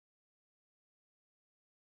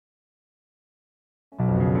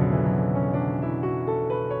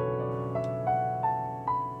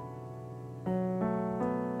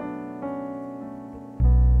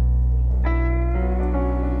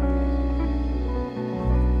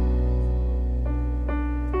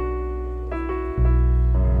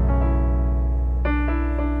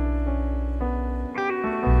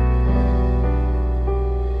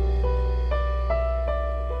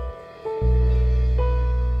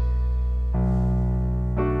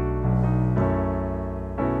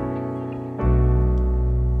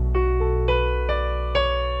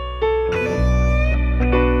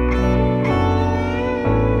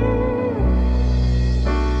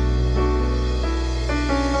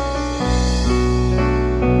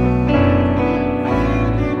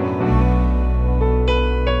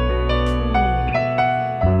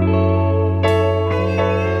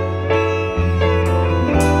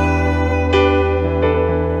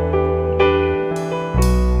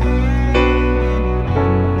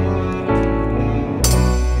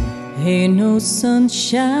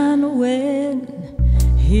sunshine when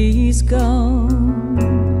he's gone.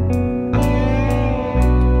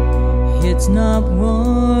 It's not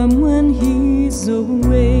warm when he's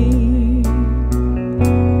away.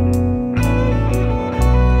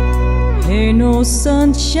 Ain't no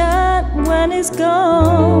sunshine when he's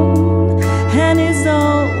gone, and he's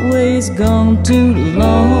always gone too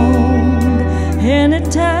long.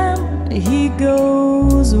 Anytime he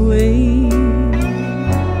goes away,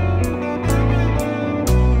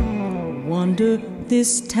 wonder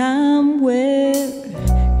this time where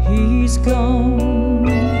he's gone.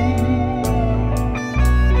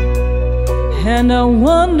 And I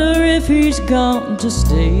wonder if he's gone to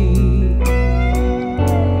stay.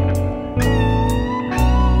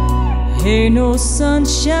 Ain't no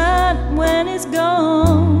sunshine when he's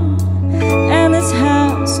gone, and this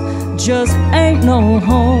house just ain't no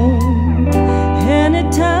home.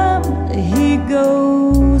 Anytime he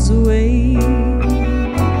goes away,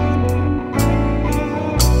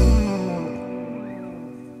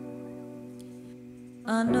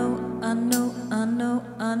 I know, I know, I know,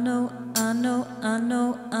 I know, I know, I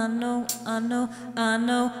know, I know, I know, I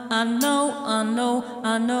know, I know, I know,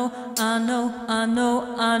 I know, I know, I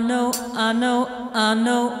know, I know, I know, I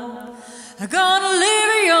know. I'm gonna leave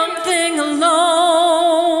a young thing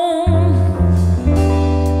alone.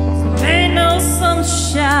 Ain't no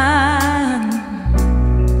sunshine.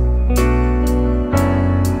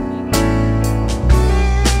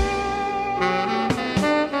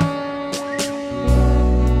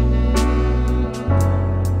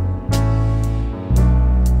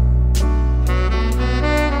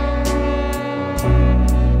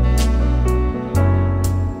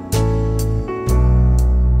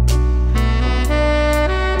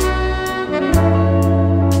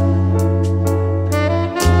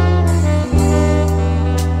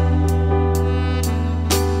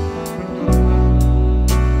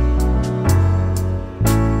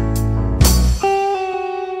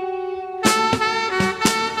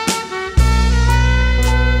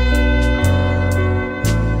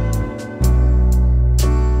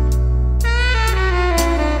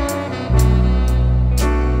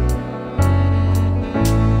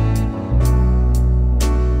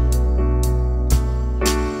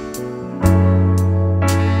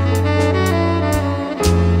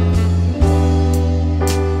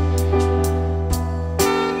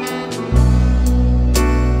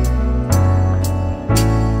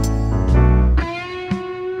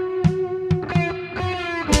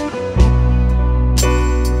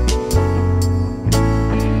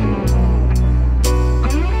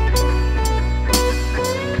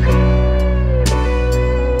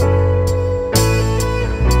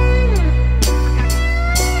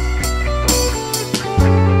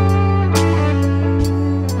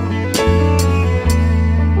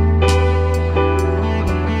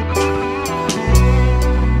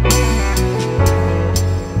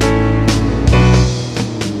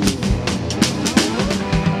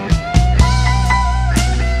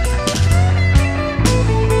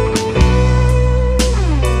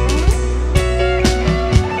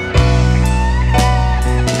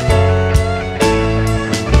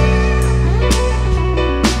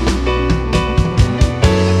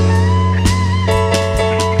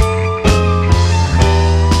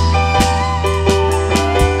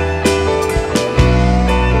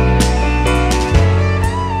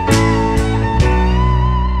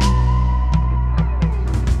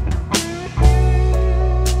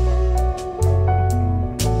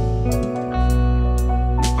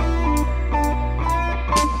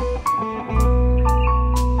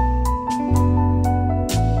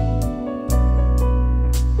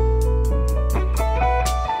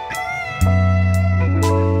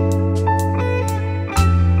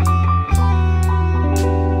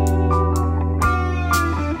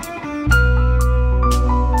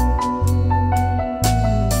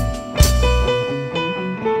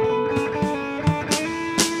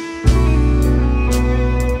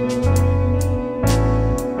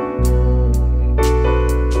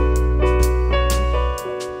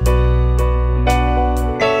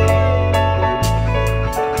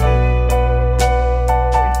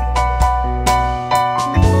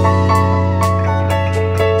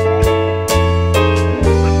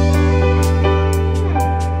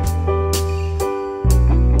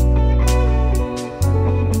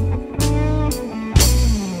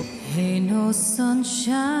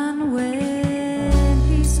 Sunshine.